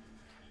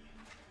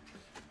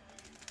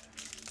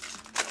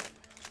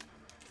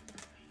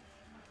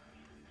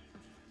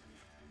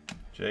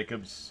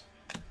 Jacobs,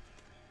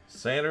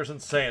 Sanders,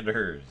 and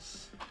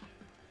Sanders.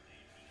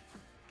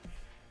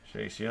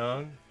 Chase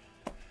Young,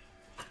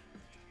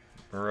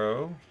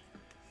 Burrow,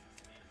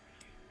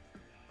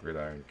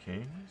 Gridiron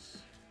Kings.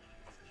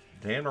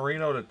 Dan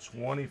Marino to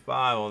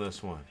 25 on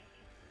this one.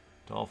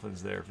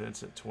 Dolphins there.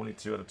 Vincent,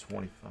 22 out of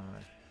 25.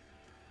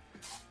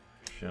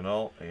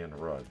 Chenault and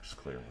Ruggs,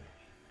 clearly.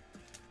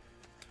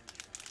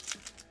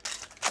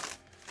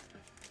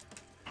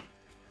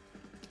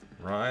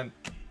 Ryan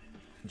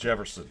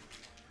Jefferson.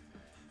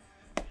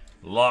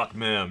 Lock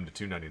Mem to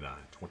 299.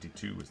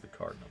 22 is the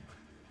card number.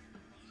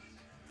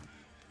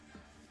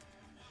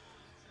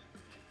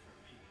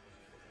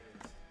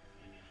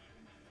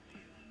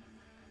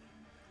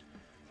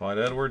 Clyde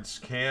Edwards,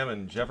 Cam,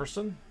 and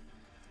Jefferson.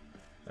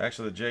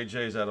 Actually, the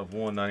JJ's out of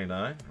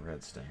 199.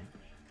 Red stain.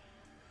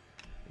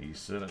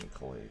 Eason and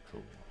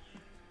Claypool.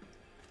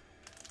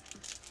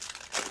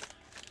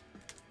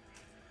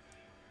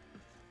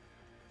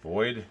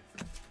 Boyd,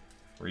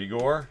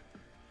 Rigor,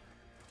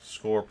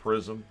 Score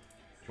Prism,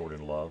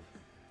 Jordan Love.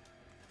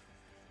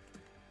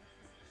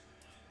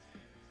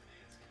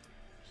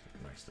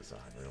 Nice design,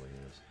 really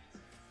is.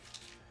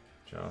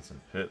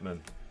 Johnson,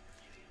 Pittman.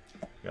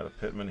 Got a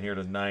Pittman here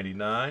to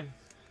 99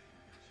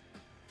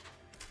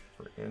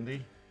 for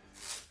Indy.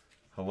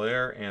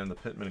 Hilaire and the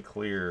Pittman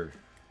cleared.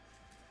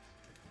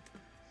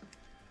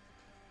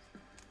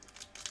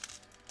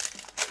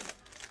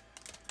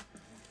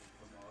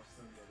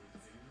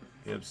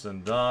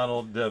 Gibson,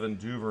 Donald, Devin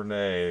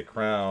Duvernay,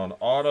 Crown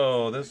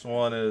Auto. This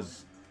one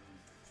is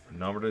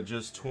numbered to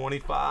just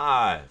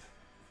 25.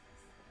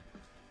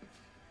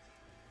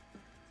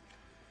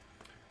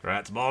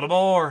 Congrats,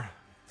 Baltimore.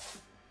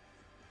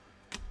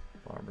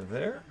 Barber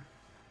there.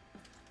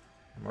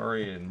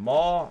 Murray and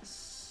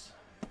Moss.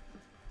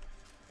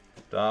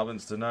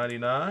 Dobbins to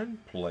 99.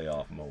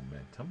 Playoff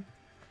momentum.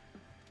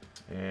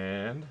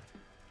 And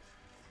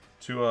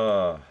to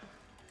a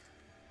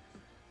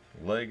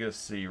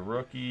legacy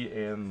rookie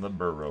and the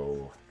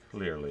Burrow.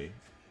 Clearly.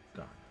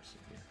 Dobbins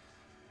again.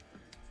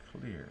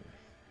 Clearly.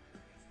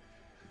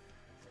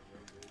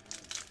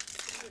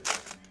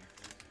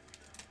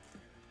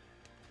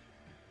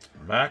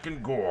 Mack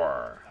and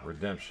Gore.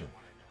 Redemption.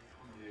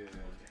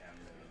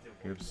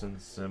 Gibson,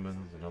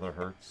 Simmons, another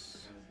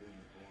Hurts,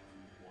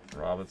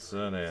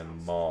 Robinson,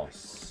 and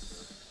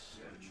Moss.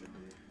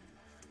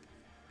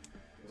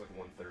 It was like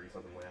 130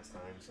 something last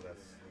time, so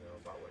that's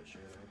about what it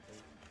should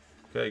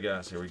have. Okay,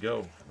 guys, here we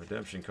go.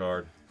 Redemption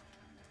card.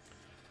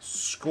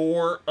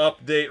 Score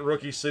update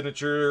rookie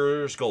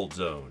signatures Gold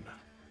Zone.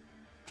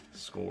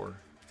 Score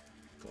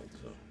Gold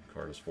Zone.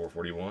 Card is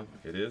 441.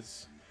 It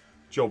is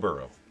Joe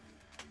Burrow.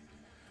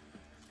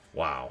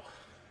 Wow.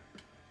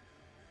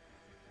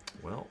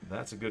 Well,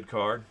 that's a good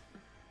card.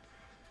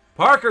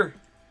 Parker,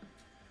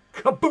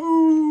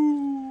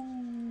 Kaboom!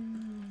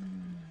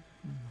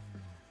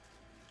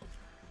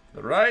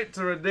 The right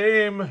to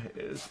redeem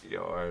is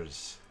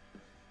yours.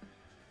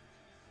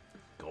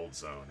 Gold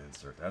Zone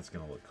insert. That's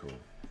going to look cool.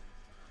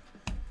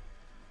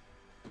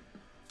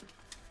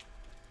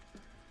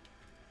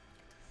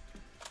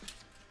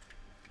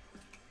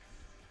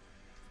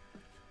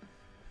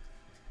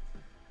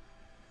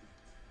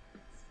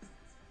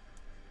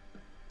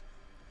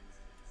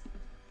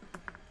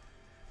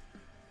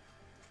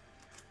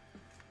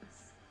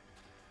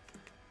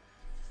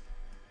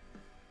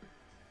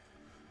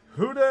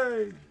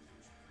 Who-day?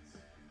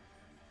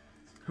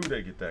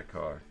 Who-day get that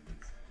card?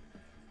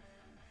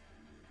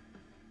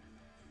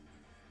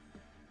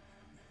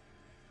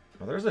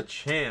 Well, there's a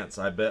chance,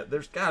 I bet.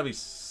 There's got to be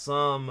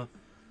some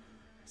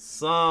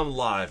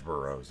live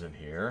burrows in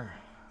here.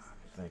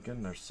 I'm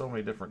thinking there's so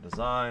many different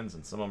designs,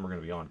 and some of them are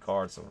going to be on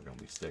cards, some are going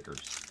to be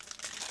stickers.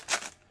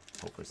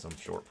 Hopefully some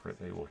short print.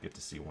 Maybe we'll get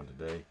to see one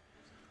today.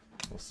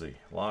 We'll see.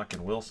 Locke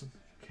and Wilson.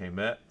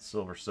 K-Met,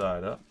 silver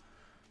side up.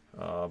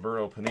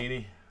 Burrow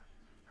Panini.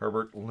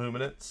 Herbert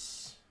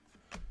Luminance.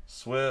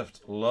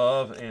 Swift,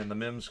 Love, and the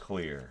Mims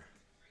Clear.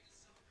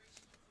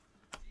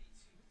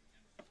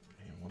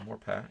 And one more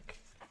pack.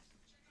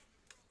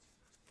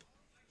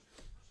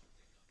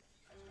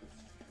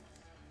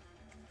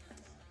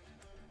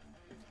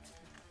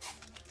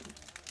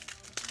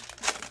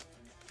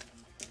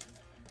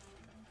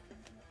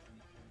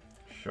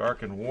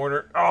 Shark and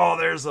Warner. Oh,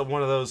 there's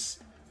one of those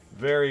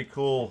very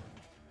cool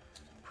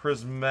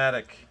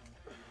prismified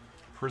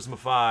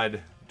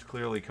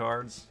clearly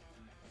cards.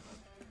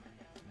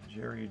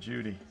 Jerry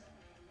Judy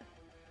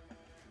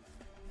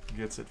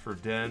gets it for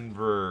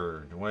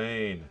Denver.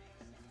 Dwayne.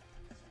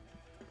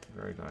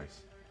 Very nice.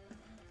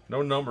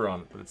 No number on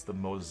it, but it's the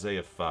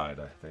mosaified,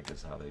 I think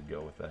is how they'd go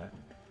with that.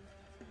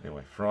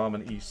 Anyway, Fromm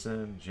and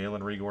Eason.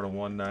 Jalen Rigor to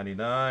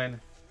 199.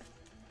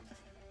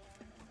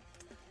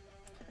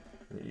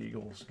 The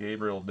Eagles,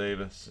 Gabriel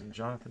Davis, and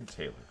Jonathan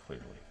Taylor,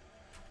 clearly.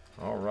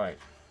 All right.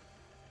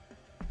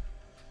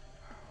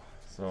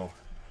 So,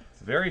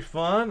 very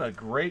fun. A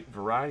great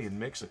variety and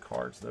mix of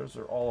cards. Those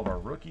are all of our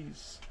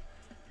rookies.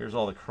 Here's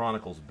all the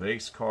Chronicles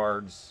base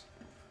cards.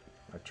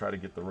 I try to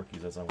get the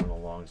rookies as I went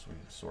along so we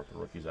can sort the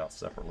rookies out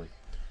separately.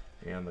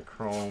 And the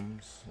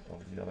chromes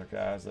of the other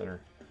guys that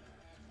are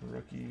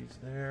rookies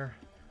there.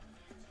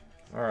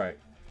 All right.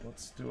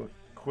 Let's do a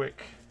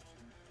quick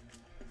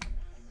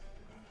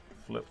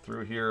flip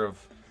through here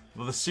of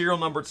the serial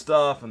numbered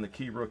stuff and the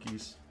key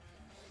rookies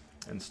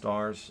and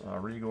stars.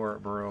 Rigor,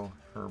 Burrow,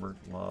 Herbert,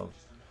 Love,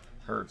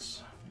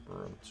 Hurts,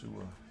 Burrow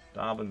to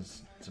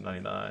Dobbins to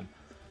 99.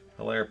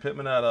 Hilaire,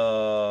 Pittman out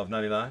of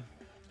 99.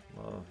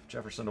 Love,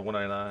 Jefferson to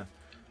 199.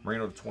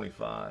 Marino to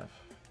 25.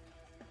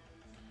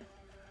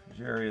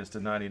 Jerry is to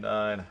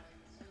 99.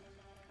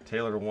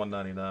 Taylor to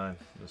 199.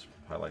 Just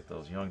highlight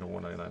those. Young to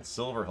 199.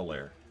 Silver,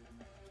 Hilaire.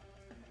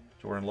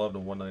 Jordan Love to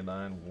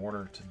 199.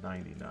 Warner to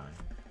 99.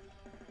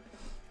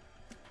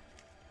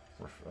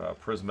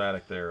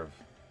 Prismatic there of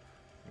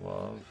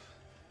Love.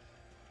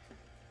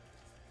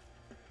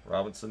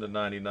 Robinson to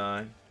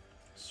 99.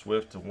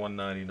 Swift to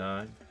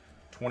 199.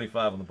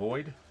 25 on the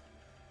Boyd.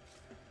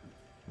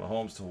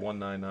 Mahomes to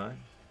 199.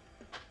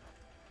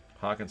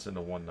 Hawkinson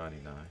to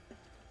 199.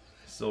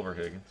 Silver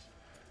Higgins.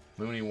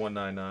 Mooney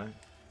 199.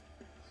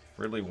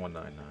 Ridley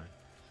 199.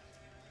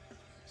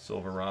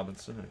 Silver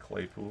Robinson and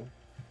Claypool.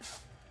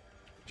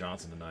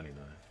 Johnson to 99.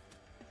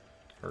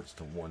 Hurts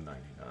to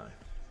 199.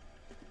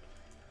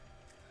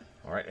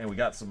 All right, and we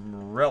got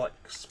some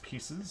relics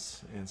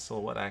pieces in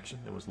silhouette action.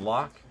 It was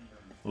Locke,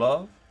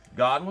 Love,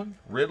 Godwin,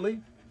 Ridley,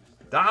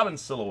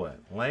 Dobbins silhouette,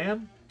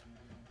 Lamb,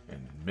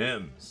 and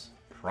Mims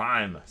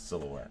prime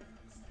silhouette.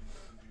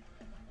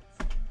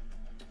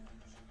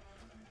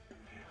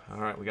 All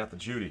right, we got the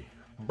Judy.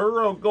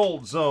 Burrow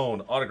Gold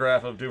Zone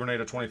autograph of Duvernay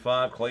to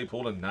 25,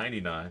 Claypool to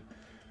 99.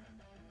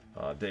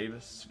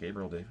 Davis,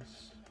 Gabriel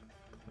Davis,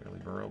 clearly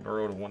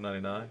Burrow to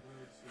 199.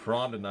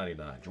 Fromm to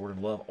 99.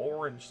 Jordan Love,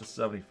 orange to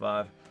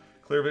 75.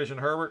 Clear Vision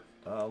Herbert,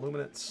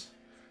 Luminance.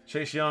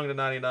 Chase Young to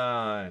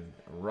 99.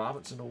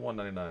 Robinson to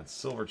 199.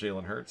 Silver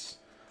Jalen Hurts.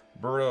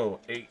 Burrow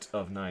 8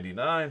 of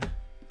 99.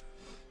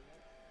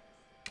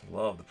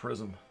 Love the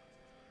Prism.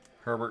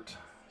 Herbert.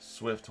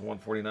 Swift to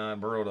 149.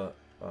 Burrow to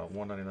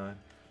 199.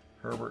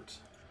 Herbert.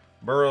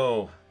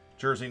 Burrow.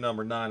 Jersey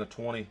number 9 of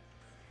 20.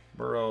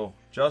 Burrow.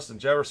 Justin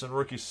Jefferson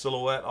rookie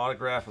silhouette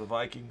autograph of the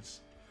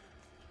Vikings.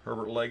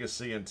 Herbert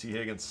Legacy and T.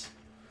 Higgins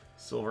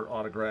silver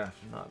autograph.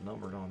 Not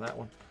numbered on that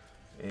one.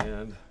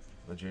 And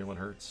the Jalen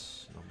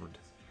Hurts numbered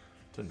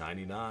to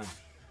 99.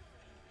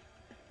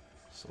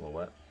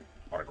 Silhouette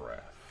autograph.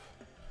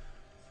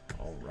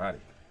 Alrighty.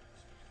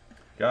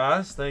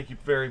 Guys, thank you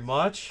very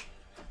much.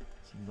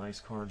 Some nice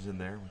cards in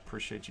there. We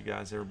appreciate you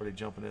guys, everybody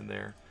jumping in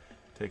there,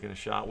 taking a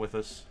shot with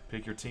us.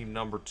 Pick your team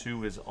number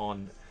 2 is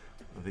on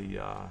the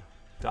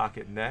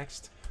docket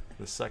next.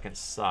 The second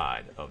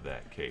side of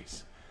that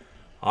case.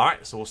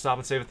 Alright, so we'll stop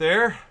and save it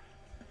there.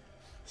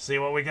 See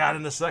what we got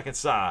in the second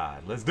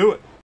side. Let's do it.